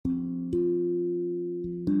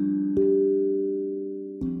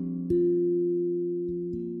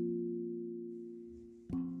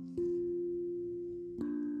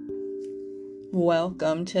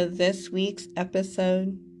Welcome to this week's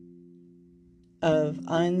episode of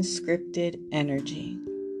Unscripted Energy.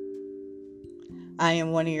 I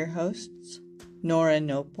am one of your hosts, Nora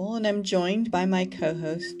Nopal, and I'm joined by my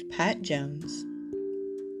co-host, Pat Jones.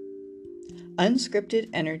 Unscripted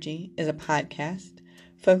Energy is a podcast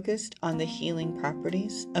focused on the healing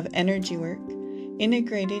properties of energy work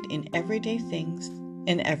integrated in everyday things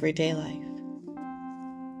in everyday life.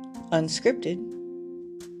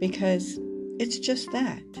 Unscripted because it's just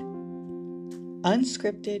that.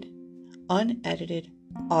 Unscripted, unedited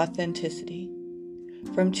authenticity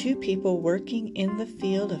from two people working in the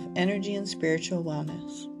field of energy and spiritual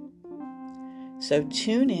wellness. So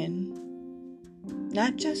tune in,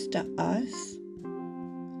 not just to us,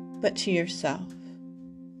 but to yourself,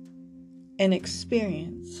 and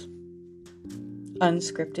experience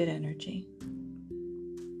unscripted energy.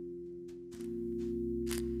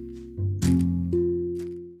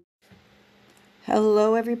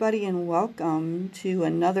 Hello, everybody, and welcome to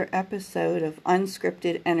another episode of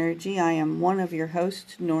Unscripted Energy. I am one of your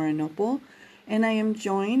hosts, Nora Nopal, and I am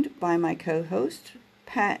joined by my co-host,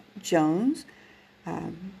 Pat Jones.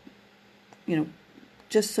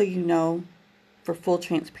 Just so you know, for full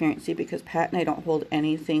transparency, because Pat and I don't hold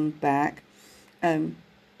anything back,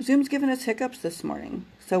 Zoom's giving us hiccups this morning,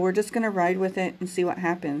 so we're just going to ride with it and see what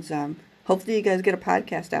happens. Hopefully you guys get a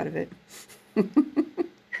podcast out of it.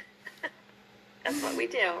 That's what we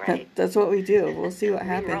do, right? That's what we do. We'll see what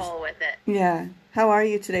happens. We roll with it. Yeah. How are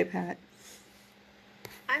you today, Pat?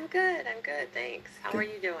 I'm good. Thanks. How are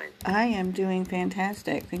you doing? I am doing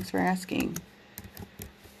fantastic. Thanks for asking.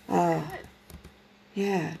 Good.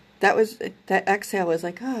 Yeah. That exhale was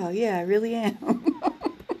like, oh, yeah, I really am.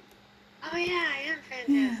 Oh, yeah, I am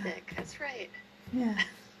fantastic. Yeah. That's right. Yeah,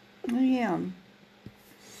 I am.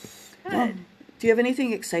 Good. Well, do you have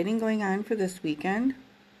anything exciting going on for this weekend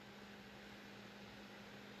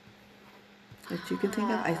that you can think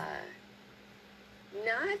of?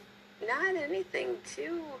 Not anything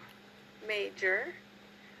too major.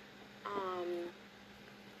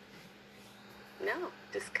 No,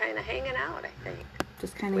 just kind of hanging out, I think.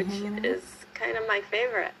 Just kind of hanging out? Which is kind of my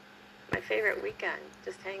favorite weekend,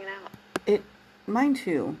 just hanging out. Mine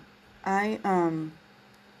too. I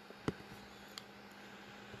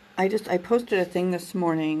posted a thing this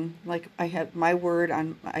morning, like I had my word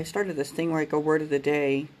on, I started this thing where I go word of the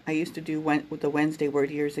day. I used to do the Wednesday word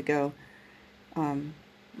years ago.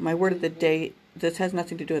 My word of the day, this has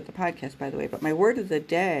nothing to do with the podcast, by the way, but my word of the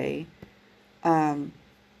day,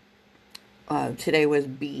 today was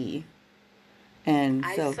B. And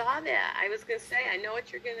so, I saw that. I was going to say, I know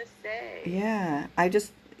what you're going to say. Yeah,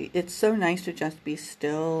 it's so nice to just be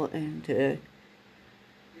still and to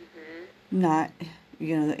not,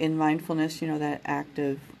 in mindfulness, that act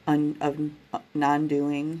of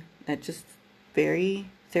non-doing, that's just very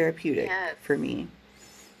therapeutic for me.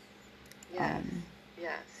 Yes.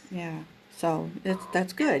 Yes. Yeah. So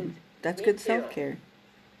that's good. That's good self-care.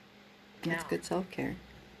 That's good self-care.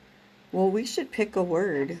 Well, we should pick a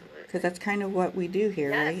word, because that's kind of what we do here,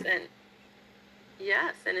 right?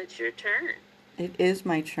 Yes, and it's your turn. It is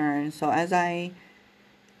my turn. So as I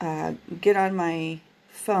get on my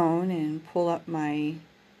phone and pull up my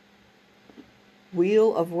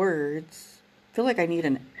wheel of words, I feel like I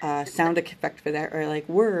need a sound effect for that, or like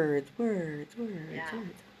words. Yeah.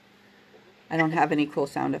 I don't have any cool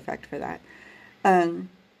sound effect for that.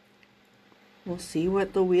 We'll see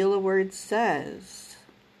what the wheel of words says.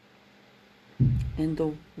 And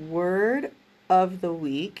the word of the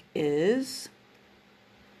week is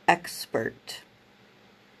expert.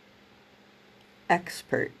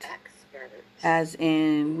 Expert. As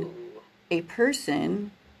in a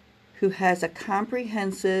person who has a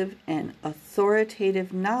comprehensive and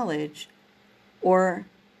authoritative knowledge or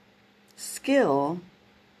skill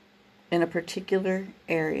in a particular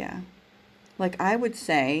area. Like I would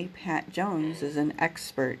say, Pat Jones is an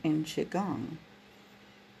expert in Qigong.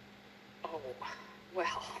 Oh,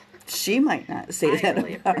 well. She might not say that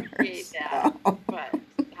really about appreciate herself. that, but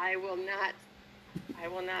I will not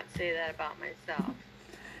say that about myself.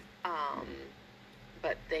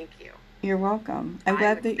 But thank you. You're welcome. I'm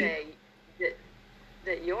glad that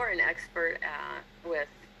that you're an expert with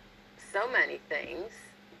so many things.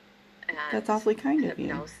 And that's awfully kind of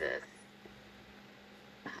you.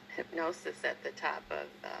 Hypnosis at the top of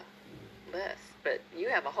the list, but you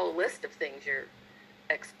have a whole list of things you're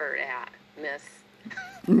expert at, Miss.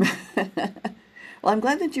 Well, I'm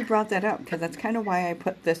glad that you brought that up, because that's kind of why I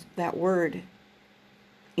put that word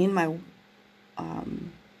in my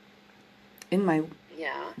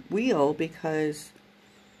wheel, because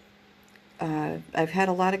I've had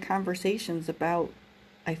a lot of conversations about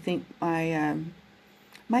I think my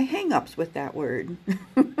hang-ups with that word.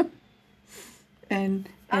 and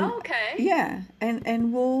Oh, okay. yeah,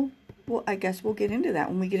 and we'll I guess we'll get into that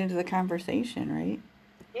when we get into the conversation, right?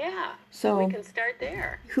 Yeah. So we can start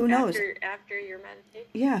there. Who knows? After your meditation.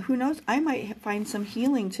 Yeah, who knows? I might find some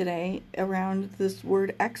healing today around this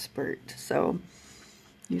word expert. So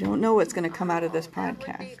you don't know what's going to come out of this podcast.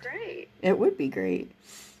 That would be great. It would be great.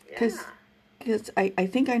 Yeah. Because I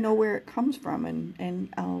think I know where it comes from,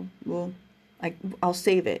 and I'll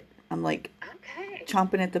save it. I'm like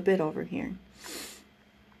chomping at the bit over here.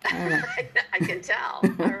 All right. I can tell.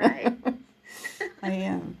 All right. I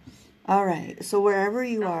am. All right. So wherever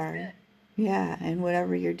you Sounds are, good. yeah, and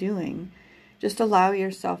whatever you're doing, just allow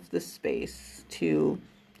yourself the space to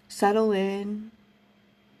settle in,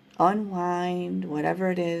 unwind, whatever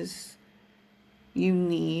it is you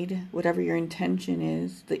need, whatever your intention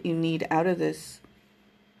is that you need out of this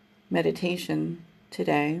meditation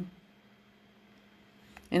today.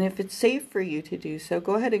 And if it's safe for you to do so,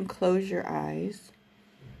 go ahead and close your eyes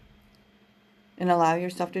and allow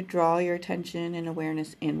yourself to draw your attention and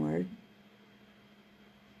awareness inward.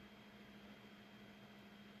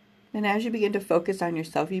 And as you begin to focus on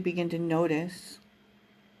yourself, you begin to notice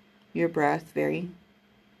your breath very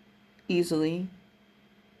easily.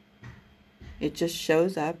 It just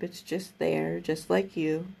shows up. It's just there, just like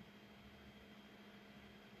you.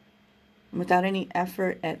 And without any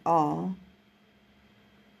effort at all,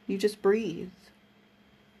 you just breathe.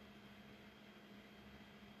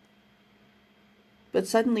 But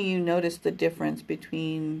suddenly you notice the difference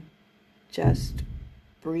between just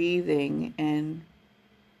breathing and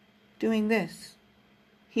doing this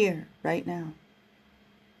here, right now.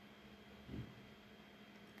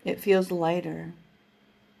 It feels lighter.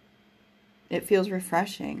 It feels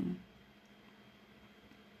refreshing.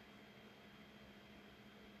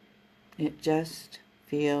 It just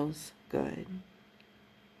feels good.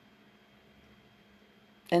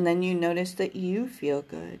 And then you notice that you feel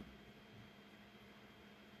good.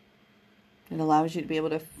 It allows you to be able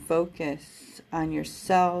to focus on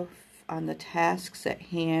yourself, on the tasks at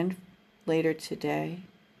hand later today,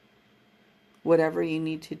 whatever you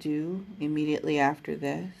need to do immediately after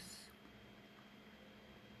this.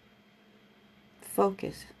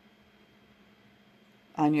 Focus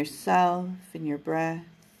on yourself and your breath,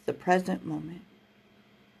 the present moment.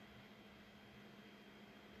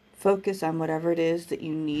 Focus on whatever it is that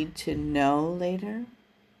you need to know later.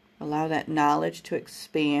 Allow that knowledge to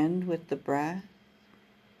expand with the breath.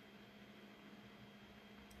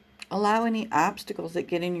 Allow any obstacles that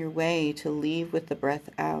get in your way to leave with the breath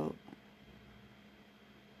out.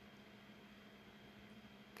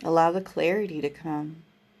 Allow the clarity to come.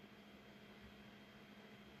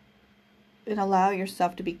 And allow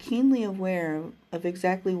yourself to be keenly aware of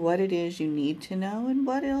exactly what it is you need to know and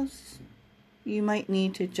what else you might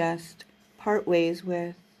need to just part ways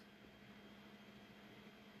with.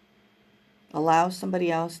 Allow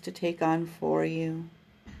somebody else to take on for you.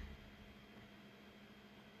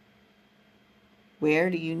 Where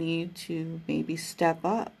do you need to maybe step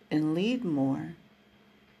up and lead more?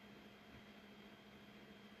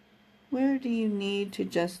 Where do you need to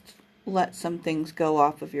just let some things go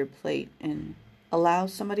off of your plate and allow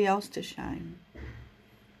somebody else to shine?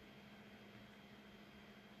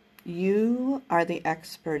 You are the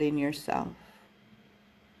expert in yourself.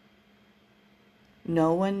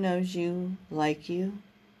 No one knows you like you.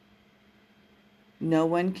 No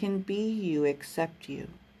one can be you except you.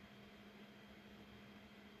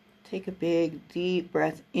 Take a big, deep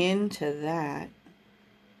breath into that.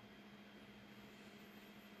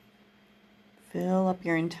 Fill up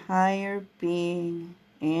your entire being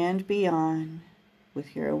and beyond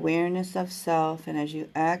with your awareness of self. And as you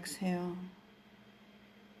exhale,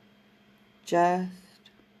 just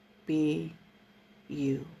be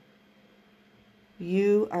you.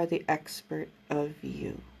 You are the expert of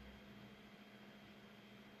you.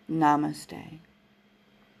 Namaste.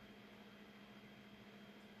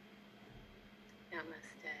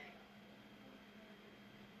 Namaste.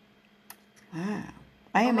 Wow.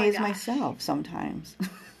 I amaze myself sometimes.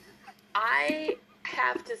 I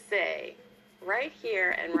have to say, right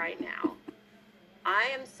here and right now, I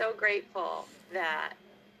am so grateful that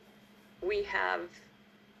we have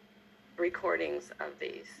recordings of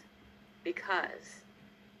these, because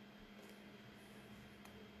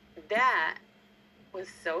that was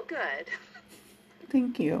so good.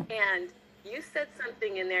 Thank you. And you said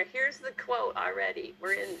something in there. Here's the quote already.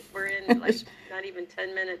 We're in like not even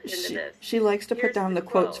 10 minutes into this. She likes to put down the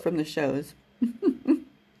quotes from the shows.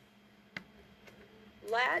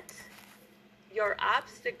 Let your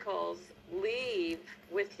obstacles leave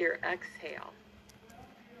with your exhale.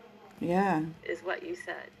 Yeah. is what you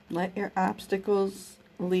said. Let your obstacles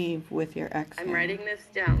leave with your exhale. I'm writing this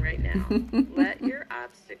down right now. Let your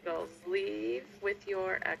obstacles leave with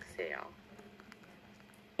your exhale.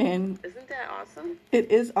 And isn't that awesome?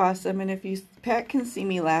 It is awesome. And if Pat can see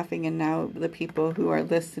me laughing, and now the people who are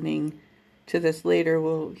listening to this later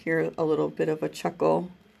will hear a little bit of a chuckle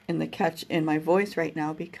in the catch in my voice right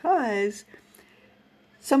now, because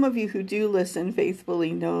some of you who do listen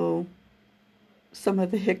faithfully know some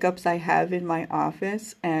of the hiccups I have in my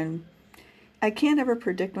office, and I can't ever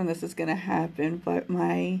predict when this is going to happen, but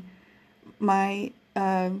my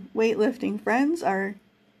weightlifting friends are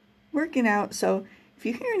working out, so if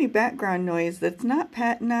you hear any background noise that's not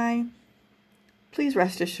Pat and I, please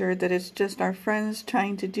rest assured that it's just our friends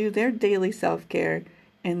trying to do their daily self-care,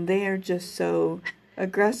 and they are just so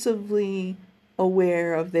aggressively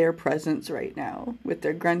aware of their presence right now with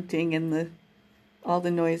their grunting and all the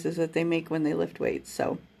noises that they make when they lift weights.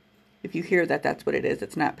 So if you hear that, that's what it is.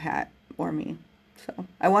 It's not Pat or me. So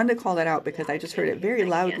I wanted to call that out because I just heard it very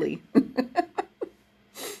loudly.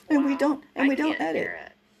 And we don't edit.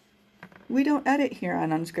 We don't edit here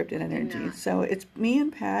on Unscripted Energy. So it's me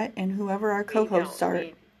and Pat and whoever our co-hosts are.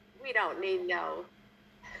 We don't need no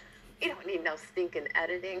stinking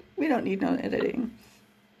editing. We don't need no editing.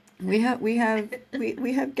 We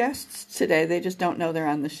have guests today. They just don't know they're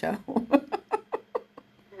on the show.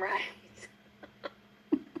 Right.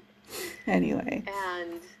 Anyway.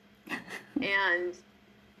 And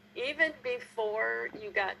even before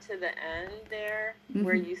you got to the end there,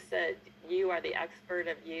 where you said you are the expert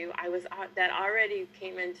of you, that already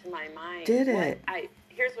came into my mind. Did it?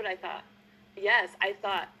 Here's what I thought. Yes, I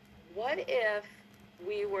thought, what if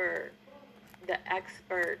we were the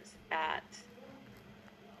experts at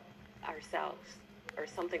ourselves, or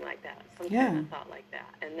something like that, some kind of thought like that,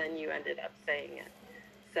 and then you ended up saying it.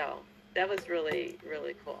 So that was really,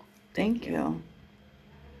 really cool. Thank you.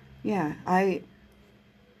 Yeah, I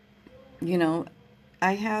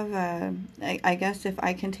have, I guess if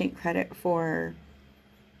I can take credit for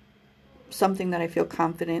something that I feel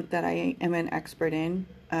confident that I am an expert in,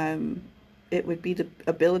 it would be the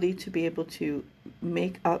ability to be able to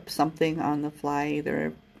make up something on the fly,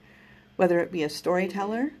 whether it be a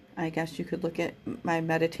storyteller. I guess you could look at my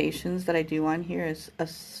meditations that I do on here as a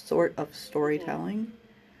sort of storytelling.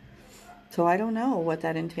 So I don't know what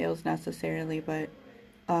that entails necessarily, but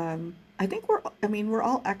I think we're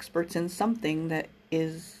all experts in something that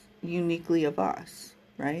is uniquely of us,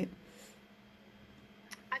 right?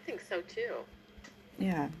 I think so too.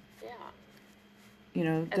 Yeah.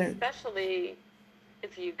 Yeah. Especially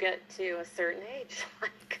if you get to a certain age,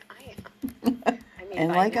 like I am. I mean,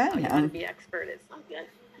 and like I am. You want to be expert at something.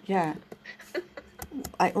 Yeah.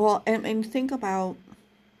 And think about,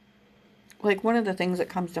 like, one of the things that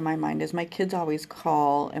comes to my mind is my kids always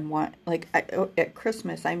call and want, like, at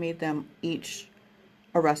Christmas, I made them each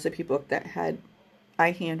a recipe book that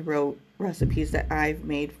I hand wrote recipes that I've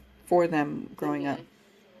made for them growing up.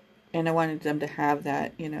 And I wanted them to have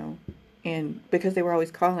that, and because they were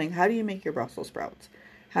always calling, how do you make your Brussels sprouts?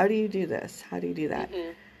 How do you do this? How do you do that?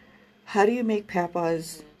 How do you make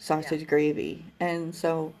Papa's sausage gravy? And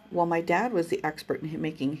so, my dad was the expert in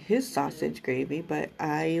making his sausage gravy, but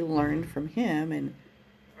I learned from him, and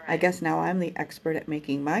I guess now I'm the expert at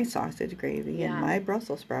making my sausage gravy and my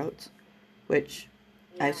Brussels sprouts, which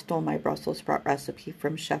I stole my Brussels sprout recipe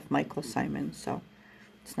from Chef Michael Simon, so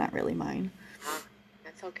it's not really mine.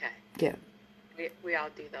 That's okay. Yeah. We all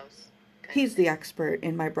do those. He's the expert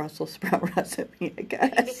in my Brussels sprout recipe, I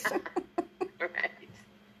guess. Right.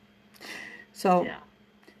 So,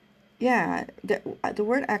 the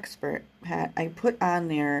word expert, Pat, I put on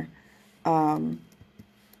there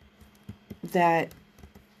that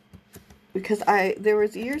because there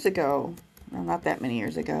was years ago, well, not that many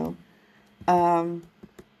years ago,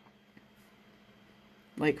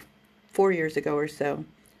 like 4 years ago or so,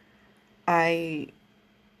 I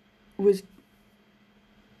was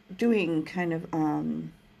doing kind of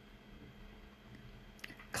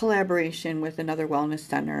collaboration with another wellness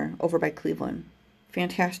center over by Cleveland.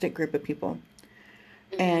 Fantastic group of people.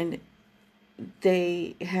 And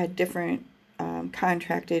they had different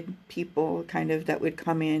contracted people kind of that would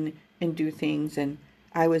come in and do things, and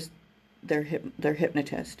I was their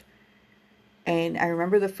hypnotist. And I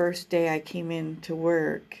remember the first day I came in to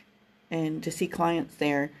work and to see clients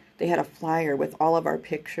there, they had a flyer with all of our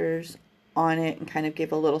pictures on it and kind of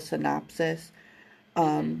gave a little synopsis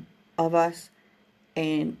of us.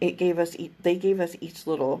 And they gave us each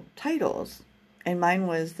little titles. And mine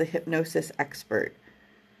was the hypnosis expert.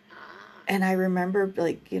 And I remember,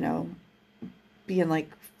 being like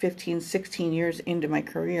 15, 16 years into my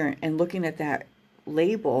career and looking at that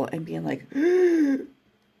label and being like,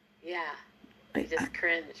 Yeah. I, You just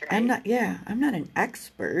cringe, right? I'm not an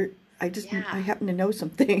expert. I Yeah. happen to know some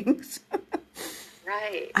things.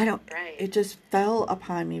 Right. I don't, Right. it just fell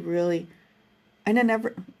upon me really. And I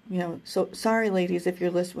never, so sorry, ladies, if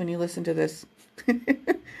when you listen to this, this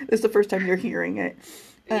is the first time you're hearing it.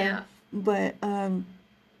 Yeah. But,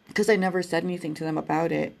 because I never said anything to them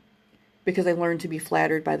about it, because I learned to be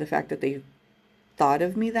flattered by the fact that they thought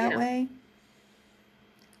of me that way.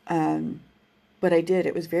 But I did.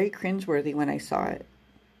 It was very cringeworthy when I saw it.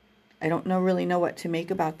 I don't really know what to make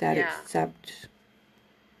about that, except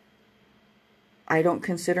I don't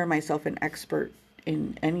consider myself an expert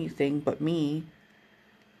in anything but me.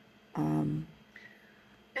 And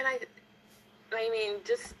I mean,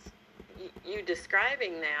 just you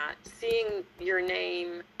describing that, seeing your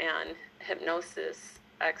name and hypnosis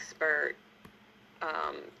expert,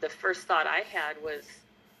 the first thought I had was,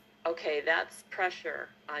 okay, that's pressure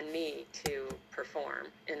on me to perform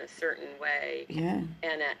in a certain way,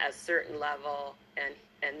 and at a certain level, and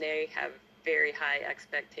they have very high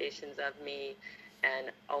expectations of me,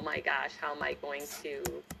 and oh my gosh, how am I going to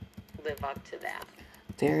live up to that?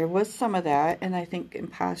 There was some of that, and I think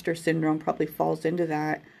imposter syndrome probably falls into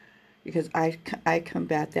that, because I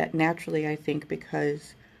combat that naturally, I think,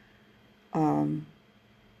 because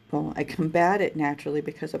I combat it naturally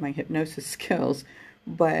because of my hypnosis skills,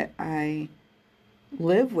 but I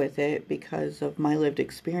live with it because of my lived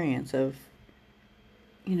experience of,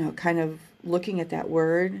 kind of looking at that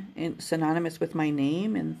word synonymous with my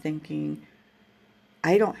name and thinking,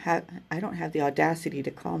 I don't have the audacity to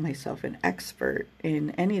call myself an expert in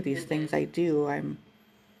any of these things I do.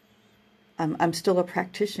 I'm still a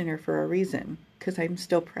practitioner for a reason, because I'm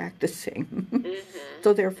still practicing.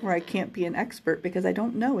 So therefore I can't be an expert because I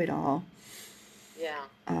don't know it all. Yeah.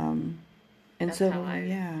 And that's so how I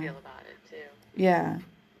feel about it too. Yeah.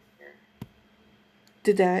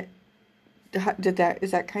 Is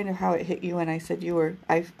that kind of how it hit you when I said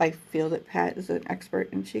I feel that Pat is an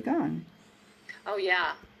expert and Qigong? Oh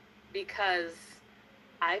yeah, because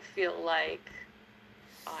I feel like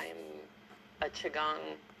I'm a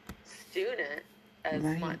Qigong student as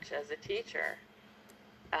much as a teacher.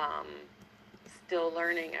 Still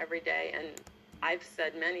learning every day, and I've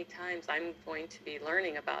said many times I'm going to be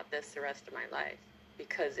learning about this the rest of my life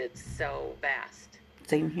because it's so vast.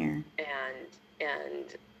 Same here.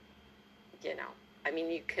 And I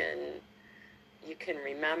mean, you can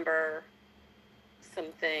remember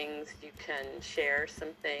some things, you can share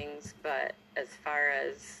some things, but as far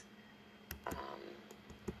as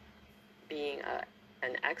being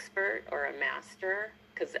an expert or a master,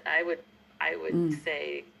 because I would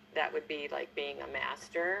say that would be like being a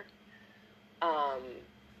master.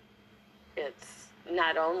 It's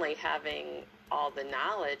not only having all the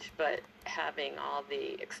knowledge, but having all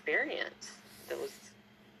the experience, those,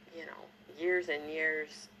 years and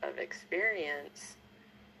years of experience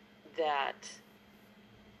that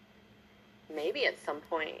maybe at some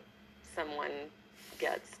point someone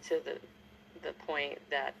gets to the point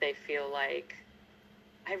that they feel like,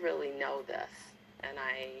 I really know this, and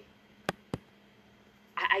I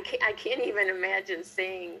can't even imagine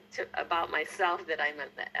saying about myself that I'm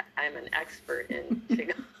an expert in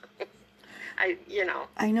Qigong.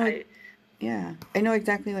 I know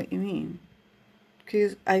exactly what you mean,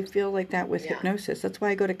 because I feel like that with hypnosis. That's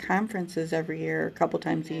why I go to conferences every year, a couple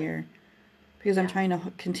times a year, because I'm trying to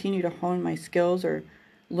continue to hone my skills or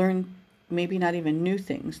learn maybe not even new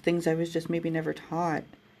things I was just maybe never taught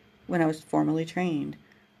when I was formally trained,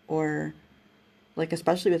 or like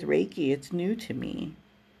especially with Reiki, it's new to me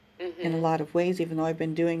in a lot of ways, even though I've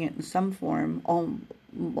been doing it in some form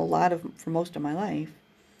for most of my life.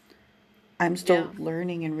 I'm still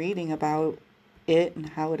learning and reading about it and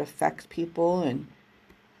how it affects people. And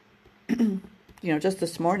just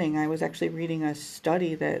this morning I was actually reading a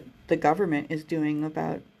study that the government is doing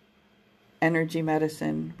about energy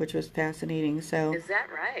medicine, which was fascinating. So is that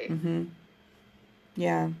right?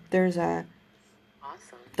 Yeah, there's awesome.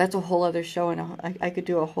 That's a whole other show, and I could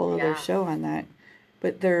do a whole other show on that.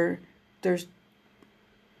 But they're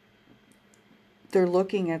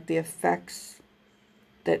looking at the effects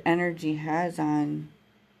that energy has on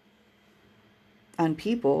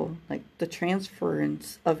people, like the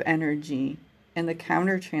transference of energy and the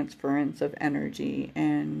countertransference of energy,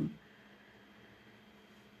 and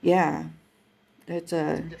it's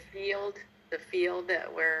a the field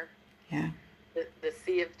that we're the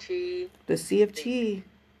sea of chi. The sea of chi.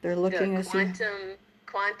 They're looking at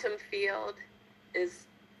quantum field is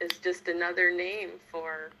just another name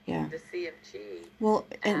for the sea of chi. Well,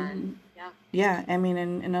 and I mean,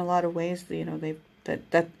 in a lot of ways, they've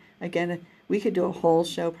that again, we could do a whole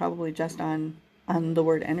show probably just on the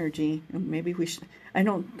word energy. Maybe we should. I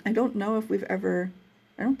don't know if we've ever.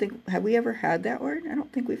 I don't think, have we ever had that word? I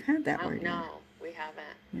don't think we've had that word yet. No, we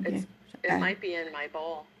haven't. Maybe It might be in my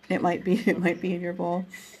bowl. It might be in your bowl.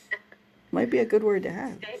 Might be a good word to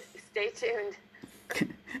have. Stay tuned.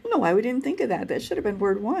 No, why we didn't think of that? That should have been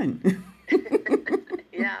word 1.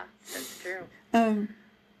 Yeah, that's true.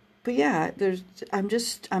 But yeah,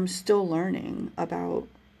 I'm still learning about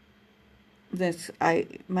this.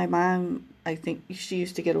 My mom, I think she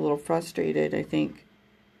used to get a little frustrated, I think,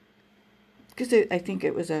 because I think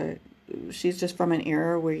it was she's just from an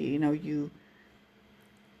era where, you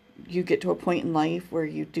get to a point in life where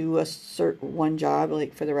you do a certain one job,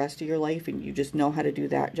 like for the rest of your life, and you just know how to do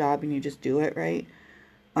that job and you just do it, right?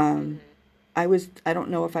 I don't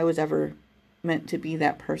know if I was ever meant to be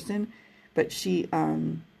that person, but she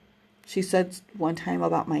said one time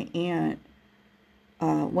about my aunt,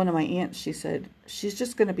 one of my aunts, she said, she's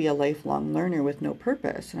just going to be a lifelong learner with no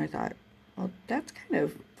purpose. And I thought, well, that's kind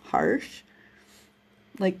of harsh.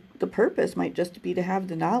 Like, the purpose might just be to have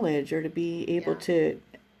the knowledge or to be able to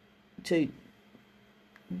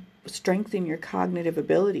strengthen your cognitive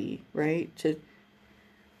ability, right? To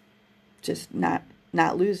just not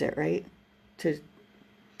lose it, right?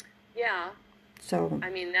 Yeah. So I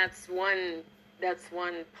mean, that's one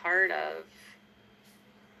part of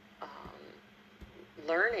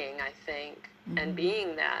learning, I think, and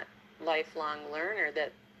being that lifelong learner,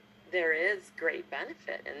 that there is great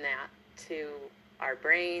benefit in that to our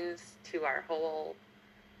brains, to our whole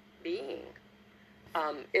being.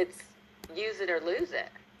 It's use it or lose it.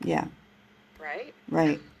 Yeah. Right?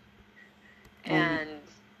 Right. And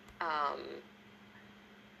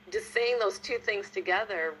just saying those two things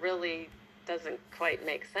together really doesn't quite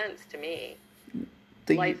make sense to me.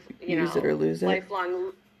 Use it or lose it?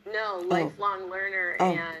 Lifelong learner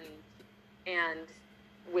and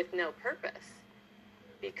with no purpose.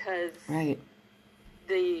 Because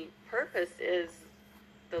the purpose is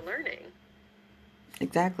the learning.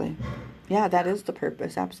 Exactly. Yeah, that is the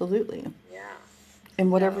purpose, absolutely. Yeah.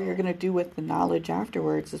 And whatever you're going to do with the knowledge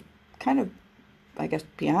afterwards is kind of, I guess,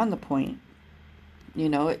 beyond the point.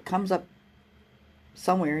 It comes up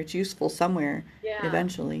somewhere. It's useful somewhere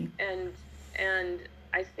eventually. And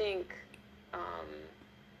I think,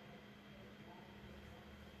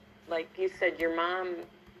 like you said, your mom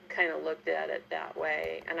kind of looked at it that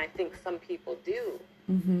way, and I think some people do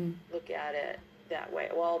look at it that way.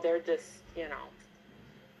 Well, they're just,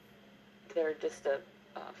 they're just a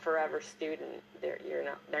forever student. They're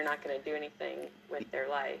not going to do anything with their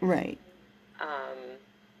life. Right.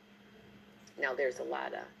 Now there's a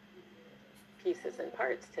lot of pieces and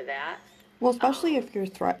parts to that. Well, especially if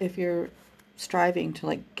you're striving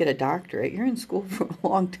to get a doctorate, you're in school for a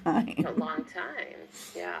long time. A long time,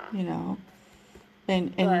 yeah.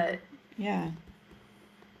 And but yeah.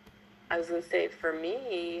 I was going to say, for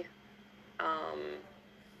me,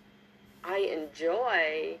 I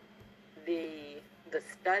enjoy the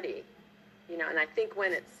study, and I think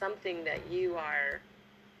when it's something that you are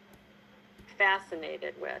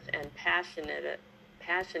fascinated with and passionate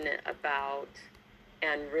about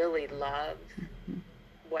and really love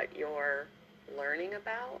what you're learning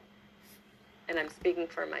about, and I'm speaking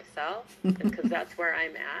for myself because that's where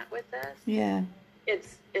I'm at with this. Yeah.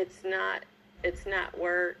 It's not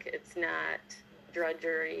work, it's not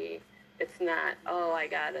drudgery, it's not, I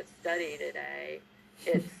gotta study today.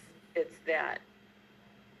 It's that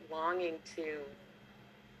longing to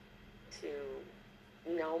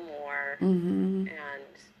know more, and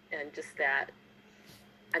just that.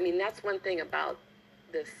 I mean, that's one thing about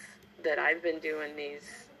this that I've been doing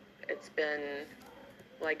these. It's been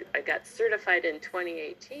like I got certified in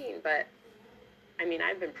 2018, but I mean,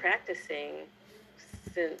 I've been practicing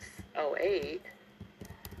since 2008.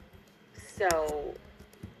 So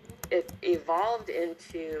it evolved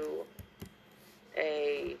into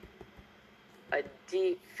a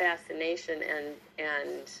deep fascination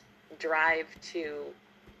and drive to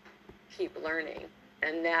keep learning,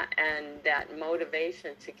 and that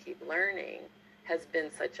motivation to keep learning has been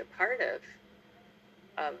such a part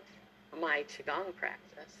of my qigong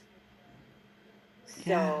practice.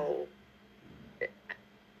 So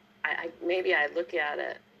I maybe I look at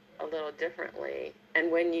it a little differently, and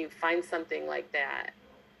when you find something like that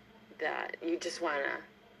you just want to,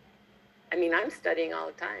 I mean, I'm studying all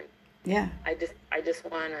the time. Yeah. I just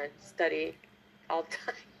want to study all the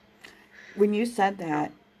time. When you said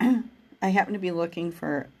that, I happened to be looking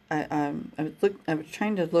for. I was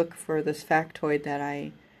trying to look for this factoid that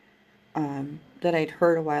I'd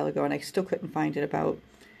heard a while ago, and I still couldn't find it about.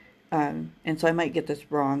 And so I might get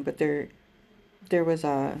this wrong, but there was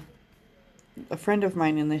a friend of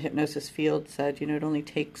mine in the hypnosis field said, it only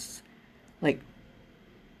takes like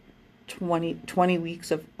 20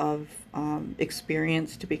 weeks of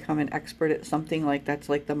experience to become an expert at something, like that's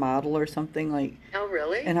like the model or something, like. Oh,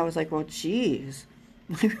 really? And I was like, well, geez.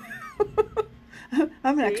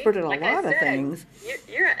 I'm an See? expert at a Like lot I of said, things.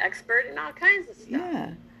 You're an expert in all kinds of stuff.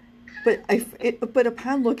 Yeah. But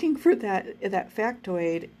upon looking for that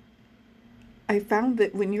factoid, I found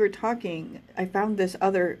that when you were talking, I found this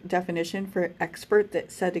other definition for expert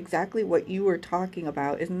that said exactly what you were talking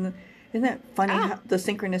about. Isn't that funny, Oh. how the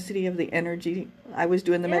synchronicity of the energy? I was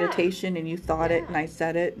doing the meditation and you thought it and I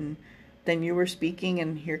said it, and then you were speaking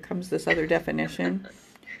and here comes this other definition.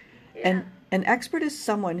 And an expert is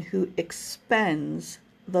someone who expends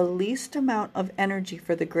the least amount of energy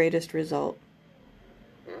for the greatest result.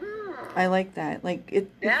 I like that.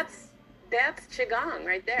 That's Qigong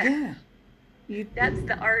right there. Yeah. That's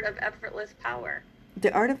the art of effortless power.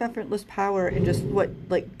 The art of effortless power, and just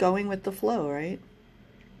going with the flow, right?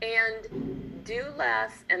 And do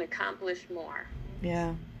less and accomplish more.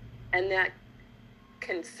 Yeah. And that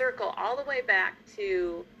can circle all the way back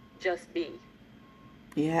to just be.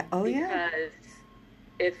 Yeah. Oh, yeah. Because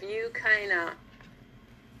if you kind of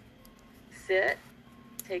sit,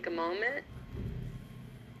 take a moment,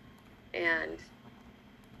 and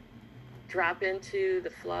drop into the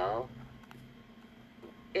flow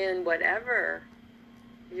in whatever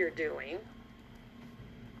you're doing,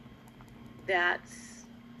 that's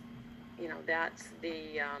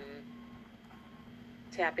the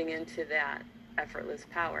tapping into that effortless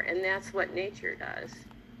power. And that's what nature does.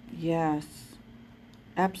 Yes.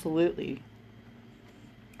 Absolutely.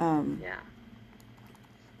 Yeah.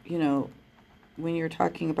 When you're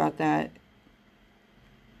talking about that,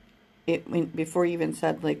 before you even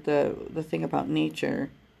said like the thing about nature,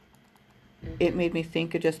 it made me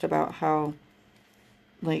think just about how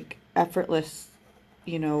like effortless,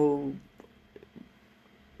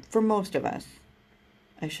 for most of us,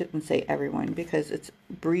 I shouldn't say everyone, because it's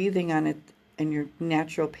breathing on it in your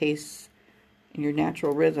natural pace, in your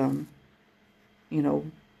natural rhythm,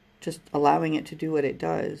 just allowing it to do what it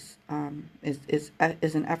does, is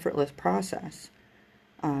an effortless process.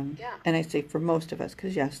 And I say for most of us,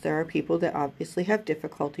 because yes, there are people that obviously have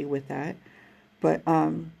difficulty with that, but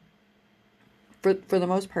for the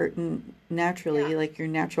most part, naturally, like your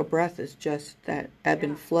natural breath is just that ebb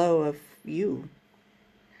and flow of you.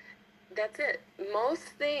 That's it. Most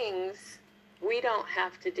things we don't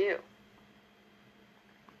have to do.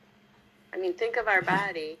 I mean, think of our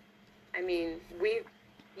body. I mean,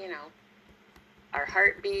 our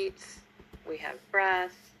heart beats, we have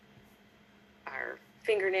breath, our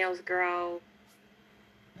fingernails grow.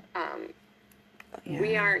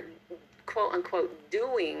 We aren't, quote unquote,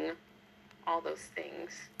 doing all those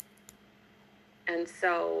things. And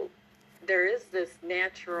so there is this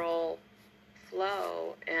natural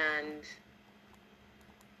flow, and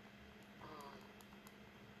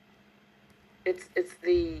it's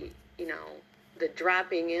the the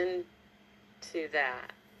dropping into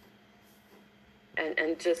that,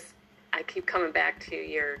 and just, I keep coming back to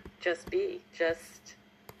your just be, just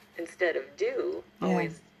instead of do,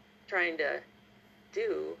 always trying to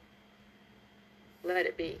do, let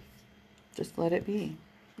it be. Just let it be,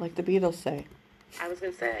 like the Beatles say. I was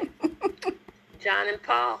going to say, John and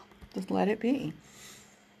Paul. Just let it be.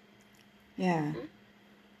 Yeah.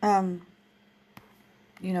 I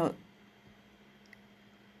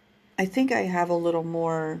think I have a little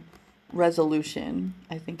more resolution,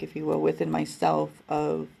 I think, if you will, within myself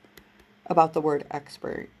about the word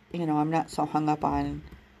expert. I'm not so hung up on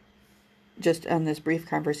just on this brief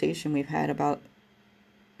conversation we've had about,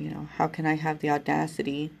 how can I have the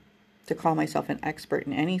audacity to call myself an expert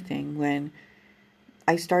in anything when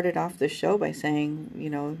I started off the show by saying,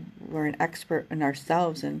 we're an expert in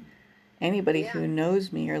ourselves, and anybody who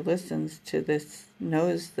knows me or listens to this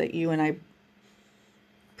knows that you and I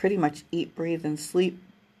pretty much eat, breathe, and sleep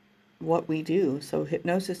what we do. So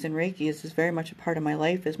hypnosis and Reiki is very much a part of my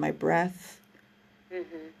life, is my breath,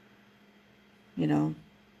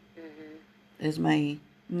 as my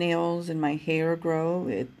nails and my hair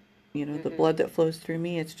grow, the blood that flows through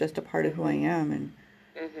me, it's just a part of who I am. And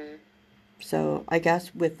so I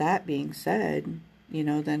guess with that being said,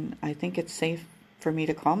 then I think it's safe for me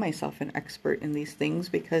to call myself an expert in these things,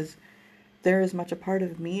 because they're as much a part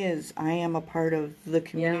of me as I am a part of the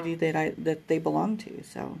community that they belong to.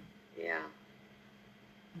 So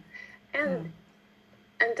and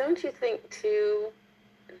don't you think too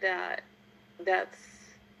that that's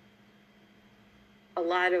a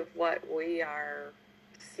lot of what we are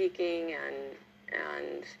seeking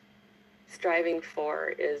and striving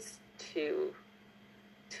for, is to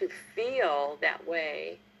to feel that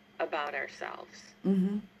way about ourselves.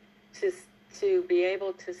 Mm-hmm. To be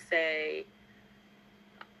able to say,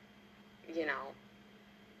 you know,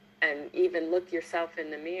 and even look yourself in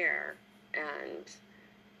the mirror and,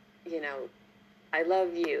 you know, I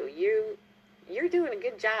love you. You're doing a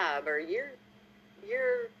good job, or you're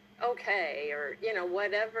okay, or, you know,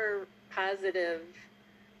 whatever positive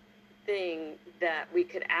thing that we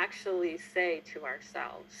could actually say to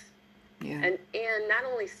ourselves. Yeah. And not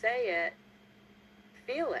only say it,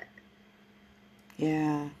 feel it.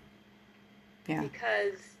 Yeah. Yeah.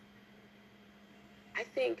 Because I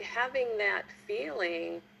think having that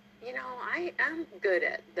feeling, you know, I'm good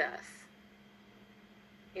at this.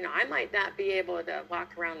 You know, I might not be able to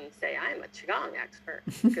walk around and say I'm a Qigong expert,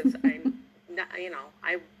 because I'm not, you know,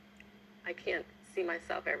 I can't see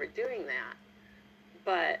myself ever doing that.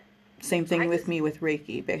 But same thing with me with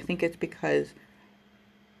Reiki, but I think it's because,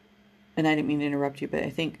 and I didn't mean to interrupt you, but I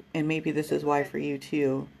think, and maybe this is why for you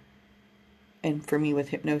too, and for me with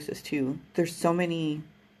hypnosis too, there's so much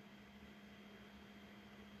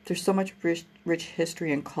rich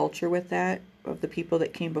history and culture with that, of the people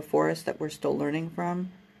that came before us that we're still learning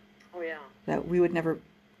from. Oh yeah. That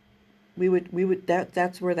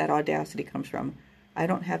that's where that audacity comes from. I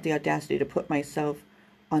don't have the audacity to put myself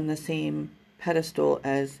on the same pedestal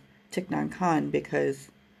as Thich Nhat Hanh, because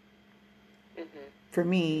for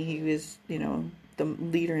me, he was, you know, the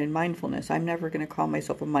leader in mindfulness. I'm never going to call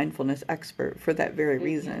myself a mindfulness expert for that very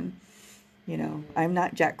reason. You know, I'm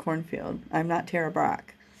not Jack Kornfield. I'm not Tara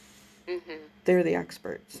Brach. They're the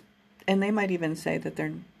experts. And they might even say that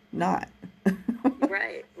they're not.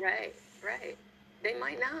 Right. They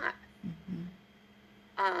might not.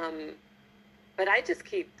 But I just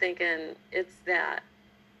keep thinking it's that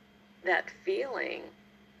feeling,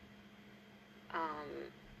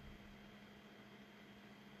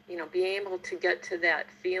 you know, being able to get to that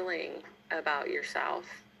feeling about yourself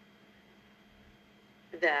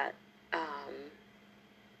that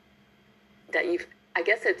you, I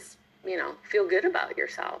guess it's, you know, feel good about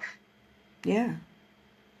yourself. Yeah.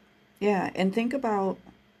 Yeah, and think about,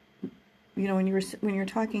 you know, when you're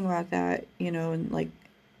talking about that, you know, and like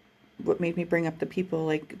what made me bring up the people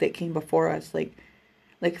like that came before us, like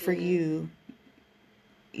for you,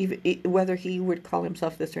 even whether he would call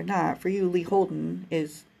himself this or not, for you, Lee Holden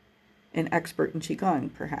is an expert in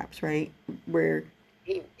Qigong, perhaps, right? Where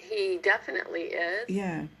he definitely is.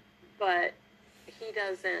 Yeah. But he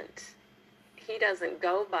doesn't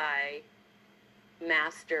go by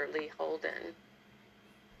Master Lee Holden.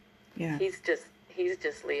 Yeah. He's just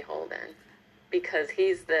Lee Holden, because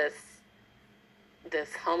he's this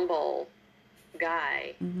humble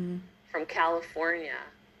guy from California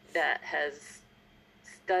that has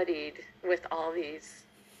studied with all these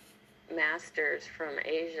masters from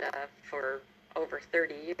Asia for over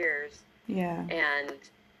 30 years. Yeah. And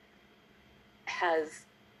has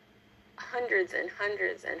hundreds and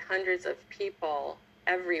hundreds and hundreds of people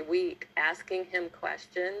every week asking him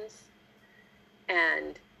questions,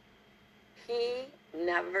 and he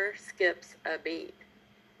never skips a beat.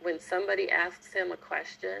 When somebody asks him a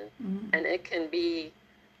question, and it can be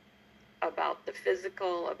about the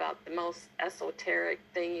physical, about the most esoteric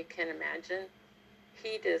thing you can imagine,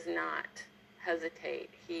 he does not hesitate.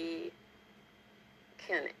 He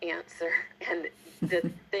can answer, and the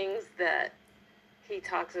things that he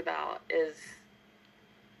talks about is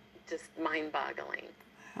just mind-boggling.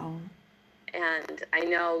 Wow. And I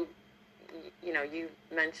know, you know, you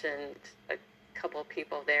mentioned a couple of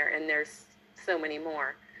people there, and there's so many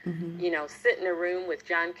more. You know, sit in a room with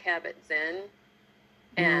John Kabat-Zinn,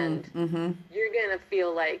 and you're going to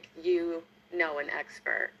feel like you know an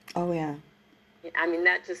expert. Oh, yeah. I mean,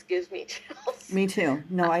 that just gives me chills. Me too.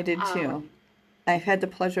 No, I did too. I've had the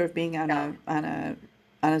pleasure of being on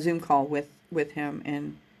a Zoom call with him,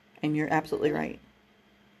 and you're absolutely right.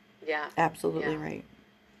 Yeah. Absolutely right.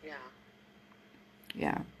 Yeah.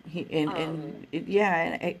 Yeah.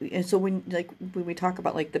 And so when we talk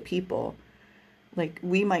about like the people, like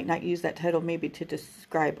we might not use that title maybe to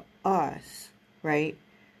describe us, right?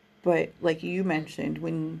 But like you mentioned,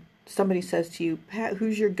 when somebody says to you, Pat,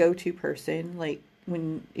 who's your go-to person? Like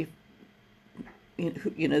if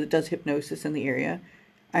you know that does hypnosis in the area,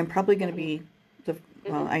 I'm probably going to be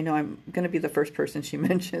well, I know I'm going to be the first person she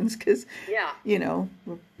mentions, because you know,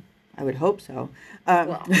 I would hope so.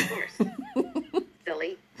 Well, of course.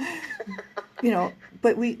 Silly. You know,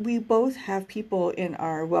 but we both have people in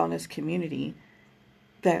our wellness community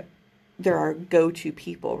that there are go-to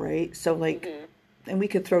people, right? So like, and we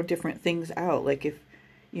could throw different things out. Like if,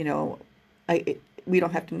 you know, we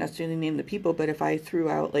don't have to necessarily name the people, but if I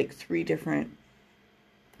threw out like 3 different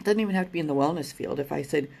it doesn't even have to be in the wellness field. If I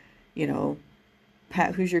said, you know,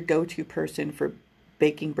 Pat, who's your go-to person for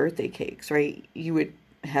baking birthday cakes, right? You would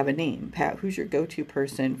have a name. Pat, who's your go-to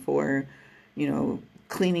person for, you know,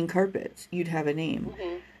 cleaning carpets? You'd have a name.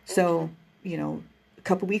 Mm-hmm. So, you know, a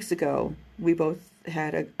couple weeks ago, we both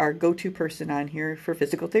had our go-to person on here for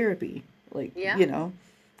physical therapy. Like, Yeah. you know,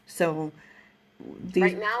 so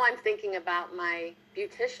right now I'm thinking about my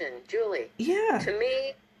beautician, Julie. Yeah. To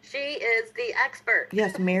me, she is the expert.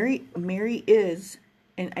 Yes, Mary is,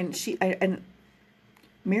 and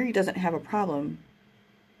Mary doesn't have a problem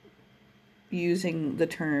using the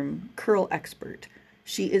term curl expert.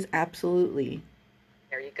 She is absolutely.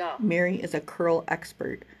 There you go. Mary is a curl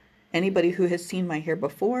expert. Anybody who has seen my hair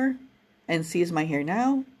before and sees my hair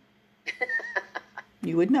now,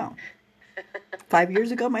 you would know. 5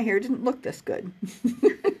 years ago, my hair didn't look this good.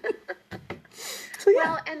 So, yeah.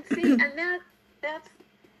 Well, and see, and that's,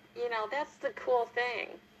 you know, that's the cool thing,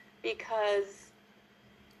 because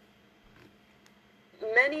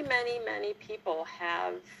many, many, many people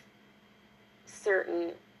have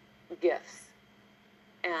certain gifts.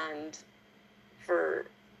 And for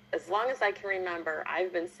as long as I can remember,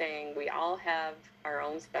 I've been saying we all have our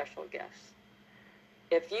own special gifts.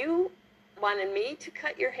 If you wanted me to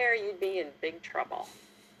cut your hair, you'd be in big trouble.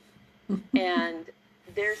 And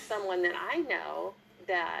there's someone that I know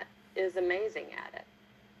that is amazing at it.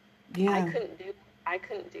 Yeah. I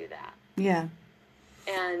couldn't do that. Yeah.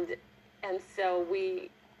 And so we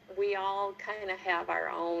all kind of have our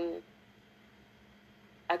own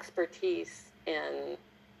expertise in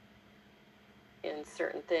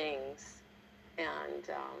certain things,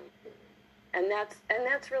 and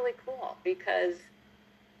that's really cool, because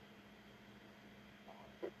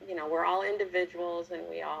you know, we're all individuals, and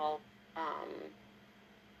we all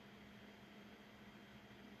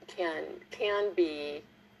can be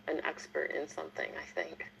an expert in something, I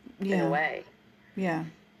think, in a way. Yeah.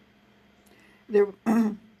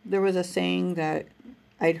 There was a saying that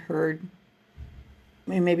I'd heard,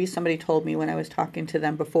 maybe somebody told me when I was talking to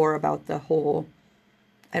them before about the whole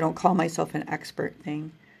I don't call myself an expert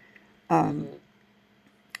thing. And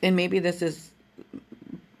maybe this is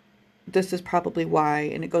probably why,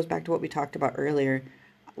 and it goes back to what we talked about earlier,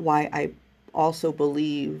 why I also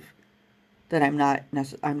believe that I'm not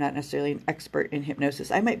necessarily an expert in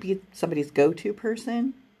hypnosis. I might be somebody's go-to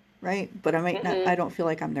person, right? But I might not. I don't feel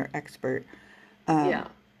like I'm their expert.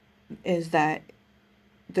 Is that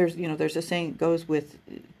there's a saying that goes with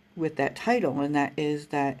that title, and that is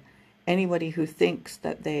that anybody who thinks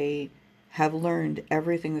that they have learned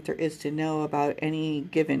everything that there is to know about any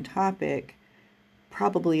given topic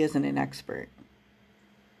probably isn't an expert.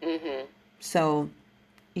 Mm-hmm. So,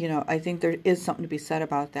 you know, I think there is something to be said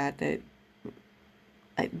about that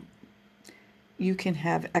you can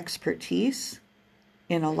have expertise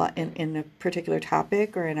in a particular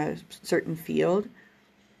topic or in a certain field,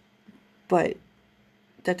 but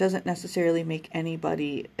that doesn't necessarily make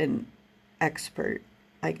anybody an expert,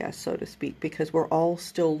 I guess, so to speak, because we're all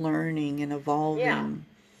still learning and evolving. Yeah.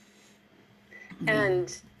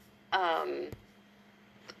 And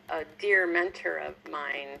a dear mentor of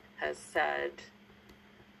mine has said,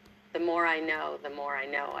 the more I know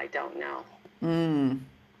I don't know.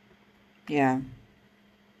 Yeah.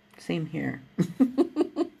 Same here.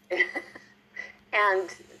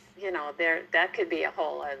 And, you know, that could be a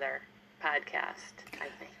whole other podcast, I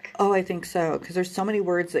think. Oh, I think so, because there's so many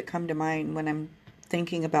words that come to mind when I'm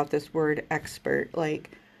thinking about this word expert.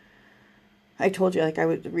 Like I told you, like I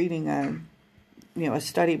was reading a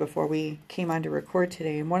study before we came on to record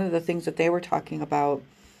today, and one of the things that they were talking about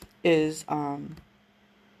is in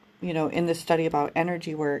this study about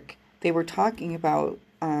energy work, they were talking about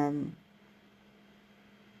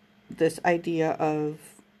this idea of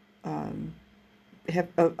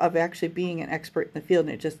actually being an expert in the field,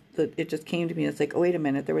 and it just came to me. It's like, oh, wait a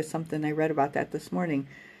minute, there was something I read about that this morning,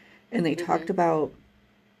 and they talked about,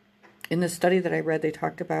 in the study that I read, they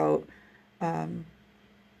talked about that.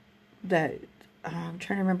 I'm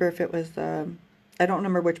trying to remember if it was I don't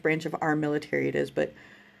remember which branch of our military it is, but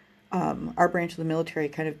our branch of the military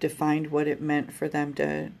kind of defined what it meant for them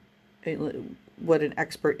what an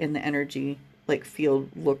expert in the energy field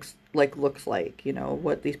looks like,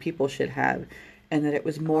 what these people should have, and that it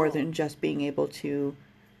was more than just being able to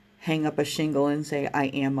hang up a shingle and say, I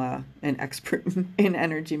am an expert in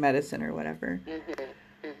energy medicine or whatever.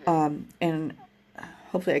 And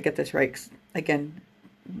hopefully I get this right, 'cause, again,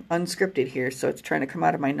 unscripted here, so it's trying to come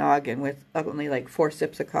out of my noggin with only 4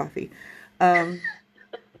 sips of coffee.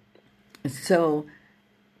 So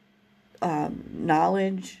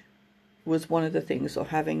knowledge was one of the things. So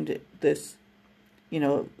having this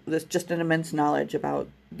just an immense knowledge about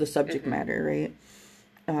the subject matter, right?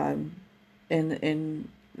 And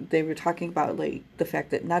they were talking about like the fact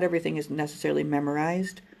that not everything is necessarily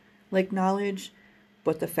memorized, like knowledge,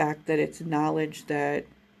 but the fact that it's knowledge that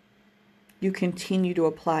you continue to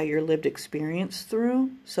apply your lived experience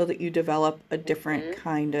through, so that you develop a different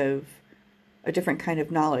kind of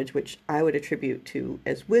knowledge, which I would attribute to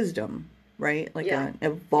as wisdom, right? Like an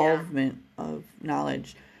evolvement of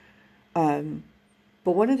knowledge.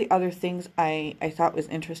 But one of the other things I thought was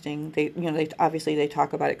interesting, they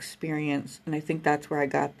talk about experience, and I think that's where I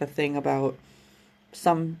got the thing about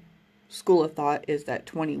some school of thought is that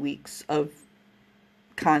 20 weeks of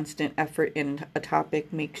constant effort in a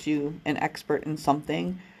topic makes you an expert in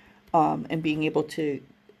something, and being able to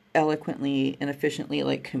eloquently and efficiently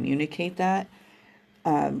like communicate that.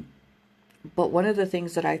 But one of the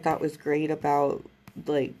things that I thought was great about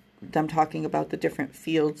like them talking about the different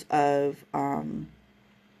fields of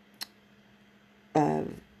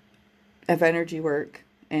energy work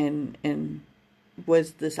and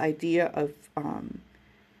was this idea of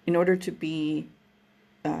in order to be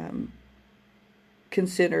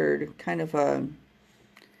considered kind of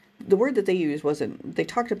the word that they used wasn't, they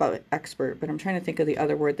talked about expert, but I'm trying to think of the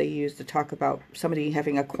other word they used to talk about somebody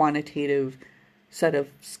having a quantitative set of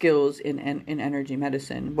skills in energy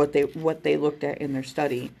medicine, what they looked at in their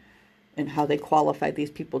study and how they qualified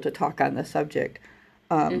these people to talk on the subject.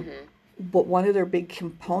 But one of their big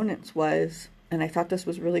components was, and I thought this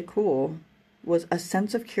was really cool, was a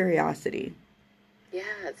sense of curiosity.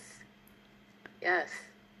 Yes.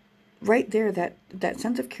 Right there, that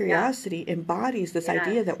sense of curiosity embodies this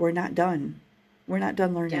idea that we're not done. We're not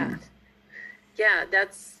done learning. Yeah,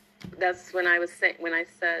 that's when I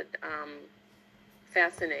said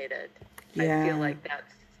fascinated. I feel like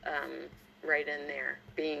that's right in there,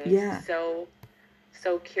 being so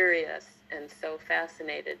curious and so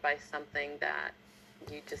fascinated by something that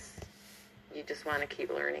you just want to keep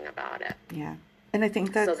learning about it. Yeah, and I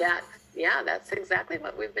think that's that's exactly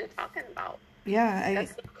what we've been talking about. Yeah,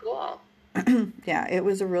 that's so cool. Yeah, it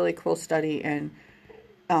was a really cool study, and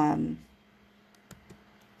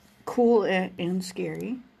cool and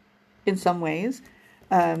scary in some ways,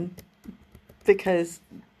 because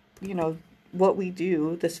what we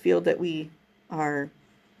do, this field that we are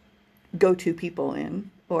go-to people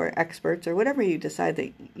in, or experts, or whatever you decide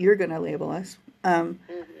that you're going to label us,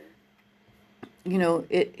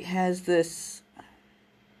 it has this,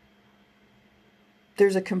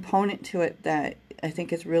 there's a component to it that I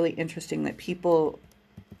think is really interesting, that people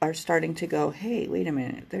are starting to go, hey, wait a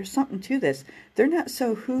minute, there's something to this. They're not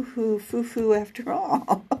so hoo-hoo, foo-foo after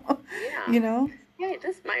all. Hey,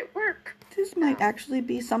 this might work. This might actually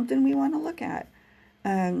be something we want to look at.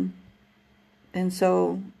 And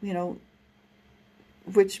so,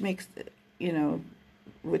 which makes,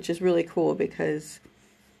 which is really cool, because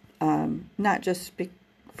not just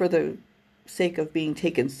for the sake of being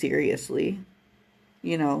taken seriously,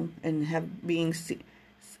 and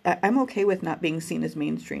I'm okay with not being seen as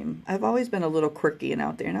mainstream. I've always been a little quirky and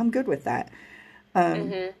out there, and I'm good with that.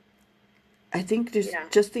 I think there's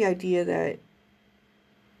just the idea that,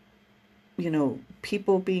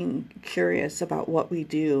 people being curious about what we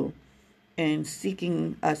do and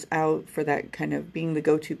seeking us out for that kind of being the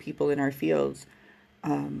go-to people in our fields,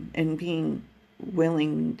 and being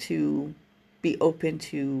willing to be open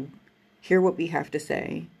to hear what we have to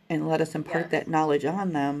say and let us impart that knowledge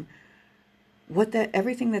on them.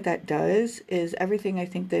 Everything that does is everything I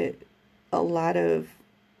think that a lot of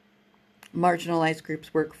marginalized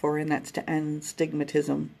groups work for, and that's to end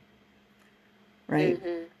stigmatism, right?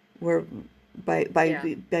 Where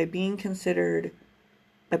by being considered,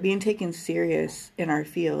 by being taken serious in our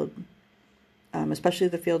field, especially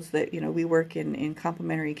the fields that we work in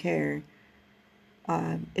complementary care,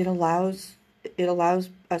 it allows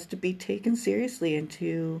us to be taken seriously, and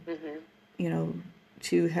to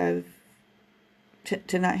to have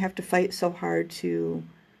to not have to fight so hard to,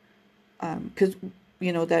 because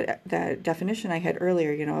that definition I had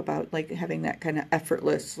earlier, about like having that kind of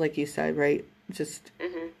effortless, like you said, right, just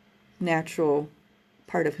natural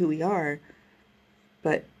part of who we are.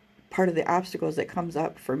 But part of the obstacles that comes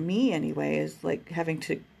up for me anyway is like having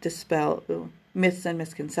to dispel myths and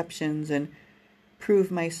misconceptions and prove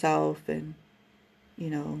myself, and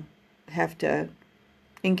have to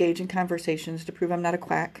engage in conversations to prove I'm not a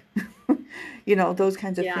quack. Those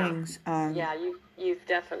kinds of things. You've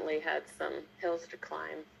definitely had some hills to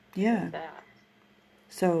climb. Yeah. With that.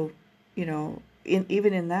 So,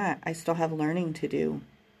 even in that, I still have learning to do.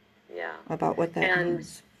 Yeah. About what that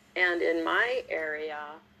means. And in my area,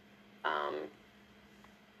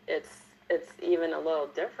 it's even a little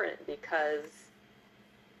different, because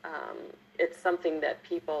it's something that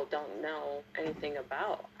people don't know anything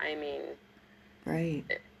about. I mean, right.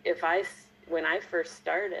 When I first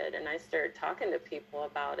started and I started talking to people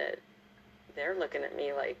about it, they're looking at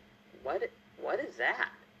me like, what is that?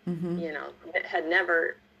 Mm-hmm. You know, had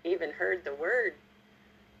never even heard the word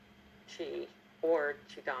qi or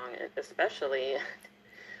qigong, especially,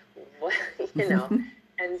 what, you know.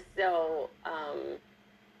 And so,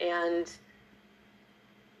 and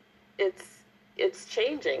it's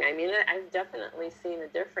changing. I mean, I've definitely seen a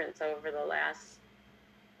difference over the last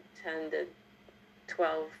 10 to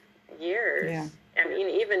 12 years. Yeah. I mean,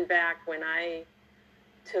 even back when I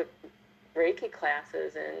took Reiki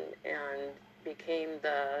classes and became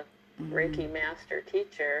the Reiki master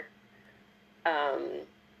teacher,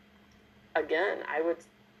 again, I would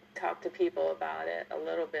talk to people about it a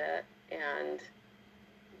little bit, and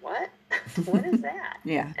what is that?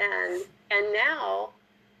 Yeah. And now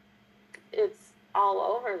it's all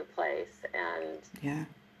over the place, and yeah,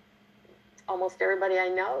 almost everybody I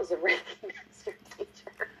know is a Reiki master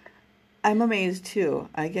teacher. I'm amazed too.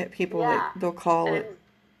 I get people like they'll call it,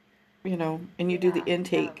 you know, and you do the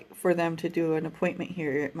intake for them to do an appointment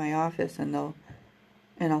here at my office, and I'll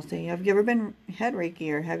say, have you ever had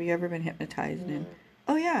Reiki, or have you ever been hypnotized? And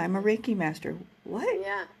oh yeah, I'm a Reiki master. What?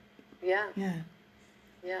 Yeah.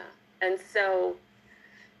 And so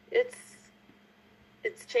it's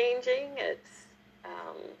changing, it's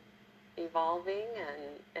evolving,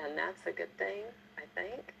 and that's a good thing, I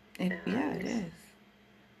think. It is.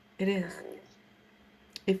 It is.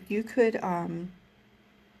 If you could,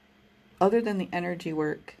 other than the energy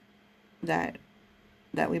work that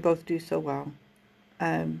we both do so well,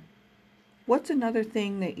 what's another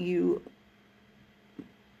thing that you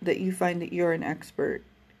find that you're an expert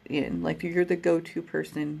in, like you're the go-to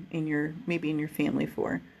person in your family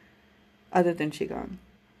for, other than qigong?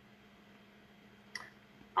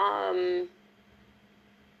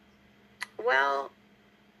 Well,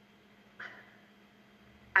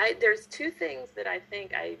 there's two things that I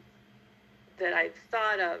think that I've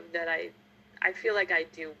thought of that I feel like I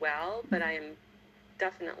do well, but I am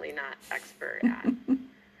definitely not expert at.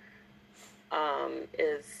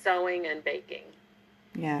 Is sewing and baking.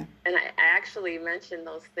 Yeah. And I actually mentioned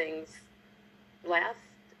those things last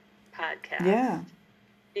podcast. Yeah.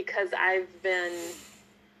 Because I've been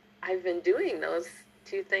doing those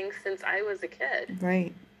two things since I was a kid.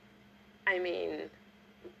 Right. I mean,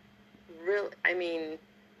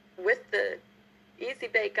 with the easy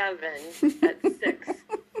bake oven at 6,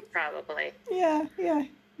 probably. Yeah.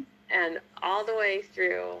 And all the way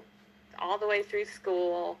through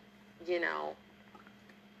school, you know,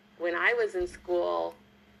 when I was in school,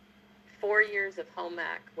 4 years of home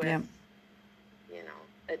ec with, you know,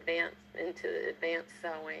 advanced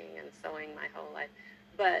sewing and sewing my whole life.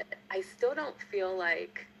 But I still don't feel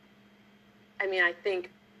like, I mean, I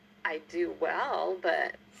think I do well,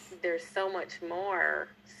 but there's so much more.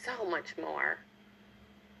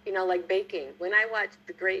 You know, like baking. When I watched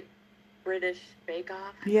the Great British Bake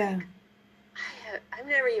Off, I've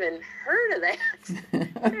never even heard of that.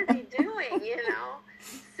 What are they doing, you know?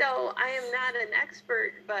 So I am not an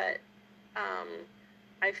expert, but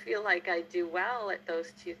I feel like I do well at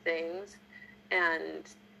those two things, and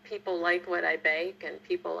people like what I bake and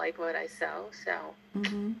people like what I sew, so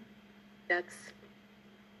that's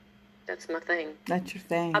my thing. That's your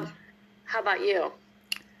thing. How about you?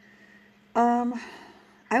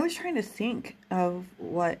 I was trying to think of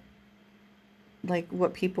what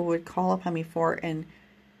people would call upon me for, and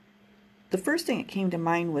the first thing that came to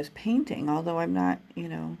mind was painting, although I'm not, you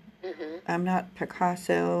know, I'm not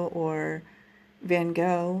Picasso or Van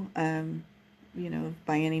Gogh, you know,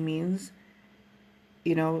 by any means.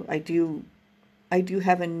 You know, I do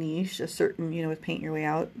have a niche, a certain, you know, with Paint Your Way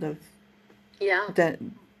Out, that,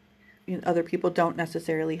 you know, other people don't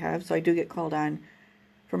necessarily have. So I do get called on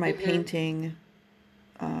for my painting.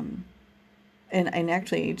 And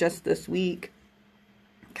actually just this week,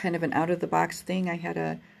 kind of an out of the box thing, I had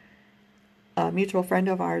a mutual friend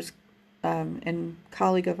of ours and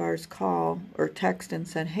colleague of ours call or text and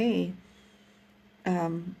said, hey,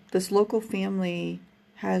 this local family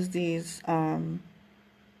has these, I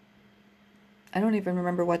don't even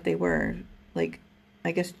remember what they were, like,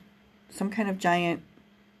 I guess some kind of giant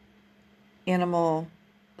animal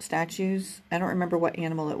statues. I don't remember what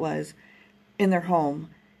animal it was, in their home,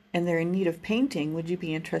 and they're in need of painting. Would you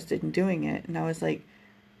be interested in doing it? And I was like,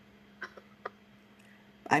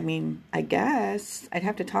 I mean, I guess I'd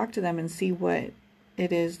have to talk to them and see what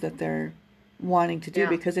it is that they're wanting to do,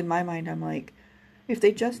 because in my mind, I'm like, if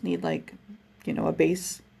they just need, like, you know, a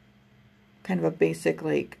base, kind of a basic,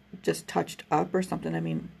 like, just touched up or something, I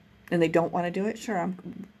mean, and they don't want to do it, sure,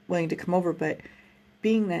 willing to come over, but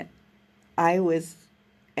being that I was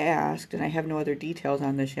asked, and I have no other details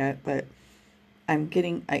on this yet, but I'm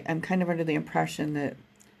kind of under the impression that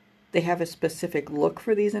they have a specific look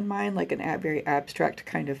for these in mind, like a very abstract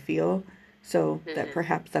kind of feel. So that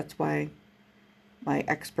perhaps that's why my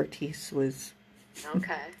expertise was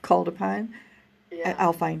called upon. Yeah.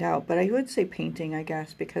 I'll find out. But I would say painting, I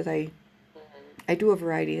guess, because I do a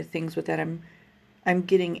variety of things with that. I'm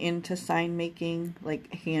getting into sign making,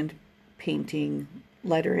 like hand painting,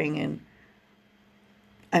 lettering, and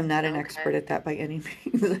I'm not an expert at that by any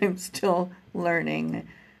means. I'm still learning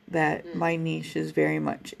that my niche is very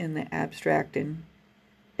much in the abstract and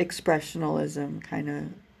expressionism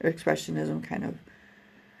kind of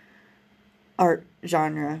art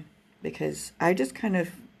genre, because I'm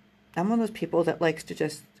one of those people that likes to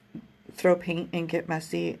just throw paint and get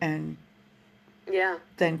messy and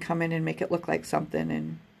then come in and make it look like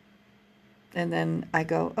something, and then I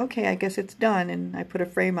go, okay, I guess it's done, and I put a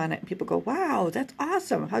frame on it, and people go, wow, that's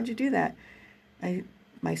awesome, how'd you do that?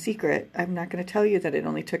 My secret, I'm not going to tell you that it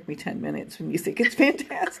only took me 10 minutes when you think it's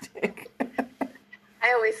fantastic.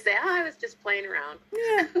 I always say, I was just playing around.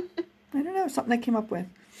 Yeah, I don't know, something I came up with.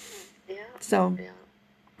 Yeah. So,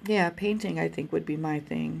 yeah, painting I think would be my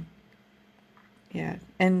thing. Yeah,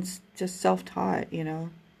 and just self-taught,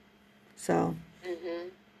 so.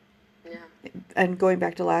 Yeah. And going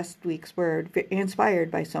back to last week's word,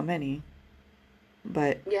 inspired by so many,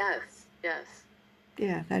 but. Yes.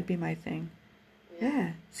 Yeah, that'd be my thing.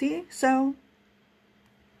 Yeah. See? So.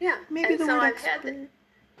 Yeah. Maybe and the so word I've expert.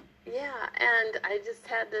 and I just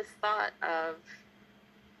had this thought of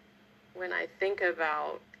when I think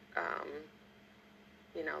about,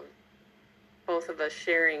 both of us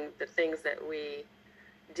sharing the things that we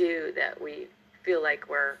do that we feel like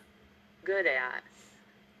we're good at.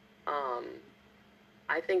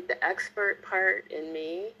 I think the expert part in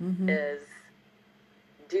me is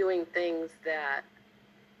doing things that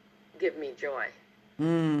give me joy.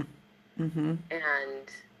 And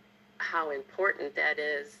how important that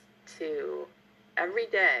is to every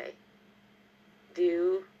day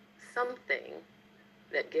do something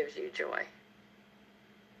that gives you joy.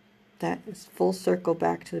 That is full circle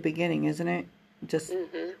back to the beginning, isn't it? Just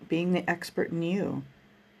being the expert in you.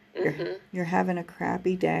 You're having a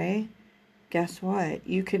crappy day. Guess what?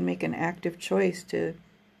 You can make an active choice to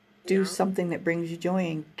do something that brings you joy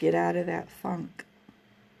and get out of that funk.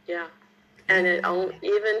 Yeah. And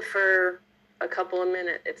even for a couple of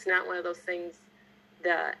minutes, it's not one of those things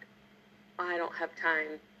that I don't have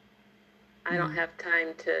time. I don't have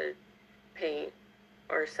time to paint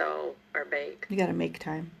or sew or bake. You got to make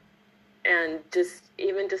time. And just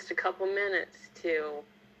a couple minutes to,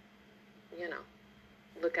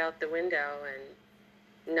 look out the window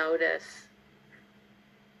and notice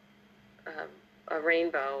a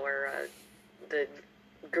rainbow or the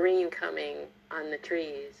green coming on the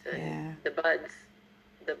trees and the buds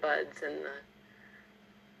and the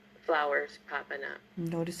flowers popping up.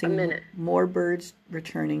 Noticing more birds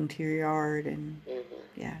returning to your yard, and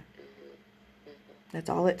that's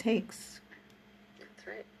all it takes. That's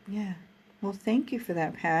right. Yeah. Well, thank you for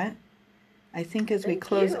that, Pat. I think as we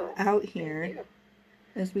close out here,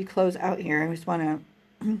 I just want to,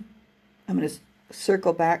 I'm going to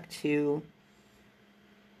circle back to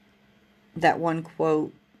that one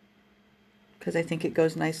quote, because I think it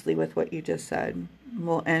goes nicely with what you just said.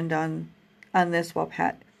 We'll end on this while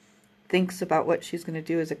Pat thinks about what she's going to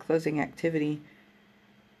do as a closing activity.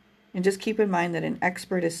 And just keep in mind that an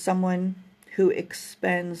expert is someone who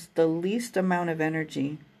expends the least amount of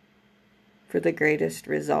energy for the greatest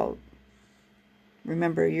result.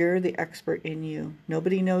 Remember, you're the expert in you.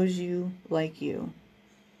 Nobody knows you like you.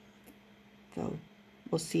 So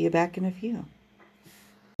we'll see you back in a few.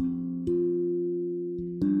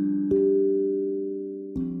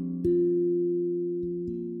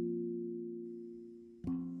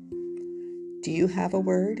 Do you have a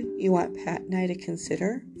word you want Pat and I to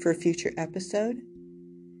consider for a future episode?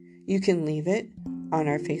 You can leave it on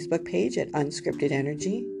our Facebook page at Unscripted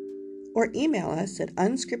Energy, or email us at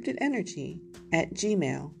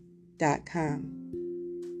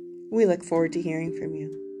unscriptedenergy@gmail.com. We look forward to hearing from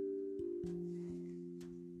you.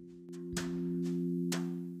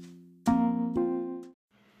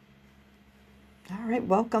 All right,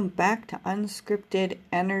 welcome back to Unscripted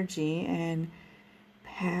Energy, and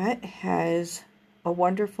Pat has a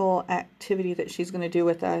wonderful activity that she's going to do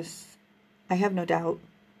with us. I have no doubt,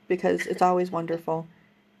 because it's always wonderful.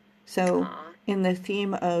 So, in the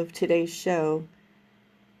theme of today's show,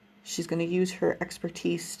 she's going to use her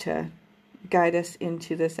expertise to guide us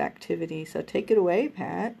into this activity. So take it away,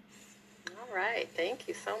 Pat. All right. Thank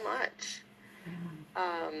you so much.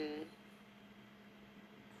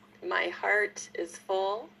 My heart is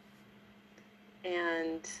full,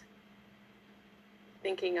 and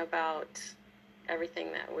thinking about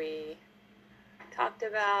everything that we talked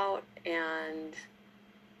about, and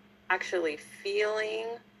actually feeling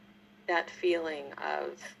that feeling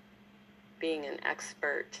of being an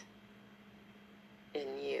expert in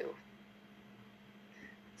you.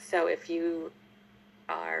 So if you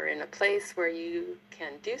are in a place where you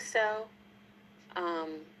can do so,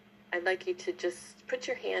 I'd like you to just put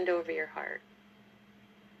your hand over your heart.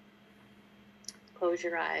 Close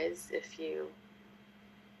your eyes if you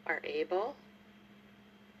are able,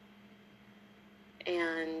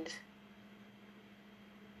 and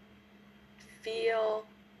feel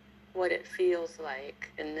what it feels like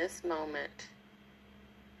in this moment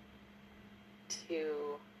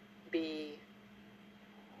to be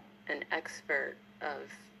an expert of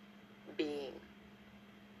being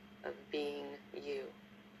you.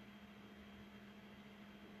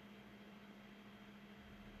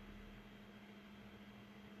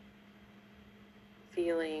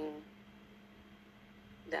 Feeling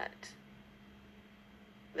that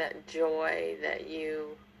joy that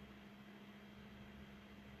you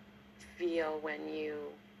feel when you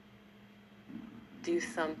do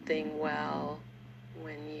something well,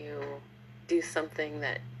 when you do something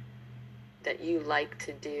that you like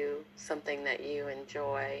to do, something that you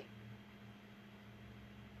enjoy,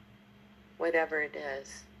 whatever it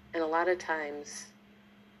is. And a lot of times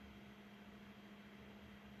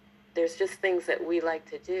there's just things that we like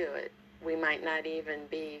to do. We might not even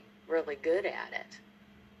be really good at it,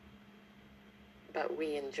 but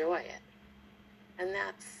we enjoy it. And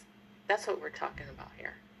that's what we're talking about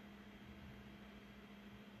here.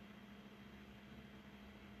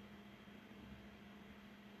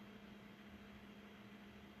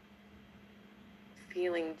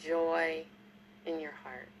 Feeling joy in your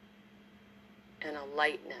heart, and a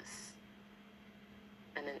lightness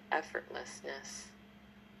and an effortlessness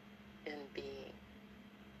in being.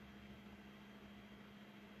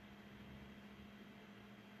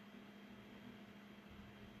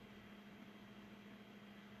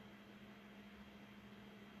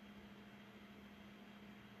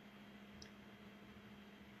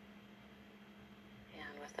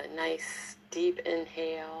 And with a nice deep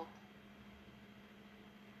inhale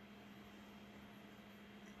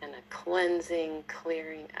and a cleansing,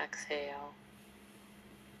 clearing exhale,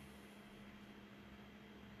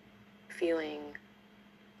 feeling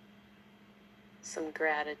some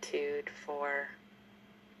gratitude for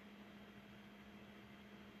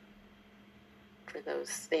those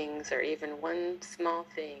things, or even one small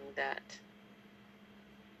thing that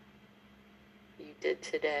you did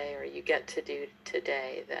today or you get to do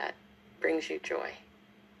today that brings you joy.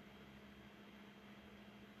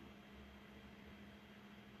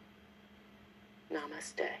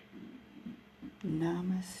 Namaste.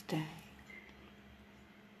 Namaste.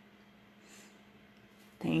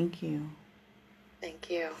 Thank you. Thank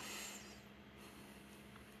you.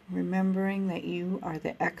 Remembering that you are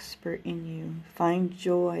the expert in you. Find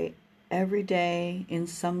joy every day in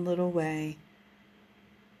some little way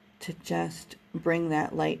to just bring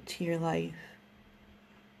that light to your life.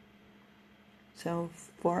 So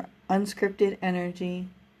for Unscripted Energy,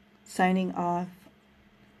 signing off,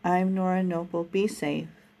 I'm Nora Noble. Be safe.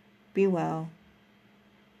 Be well.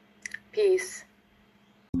 Peace.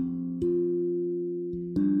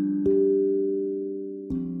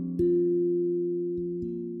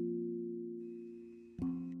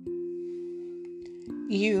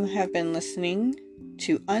 You have been listening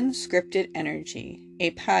to Unscripted Energy,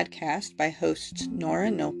 a podcast by hosts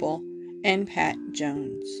Nora Noble and Pat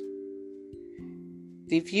Jones.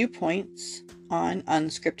 The viewpoints on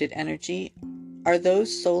Unscripted Energy are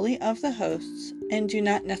those solely of the hosts and do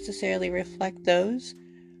not necessarily reflect those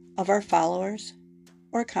of our followers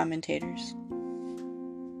or commentators.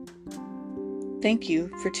 Thank you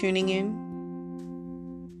for tuning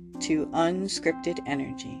in to Unscripted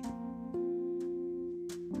Energy.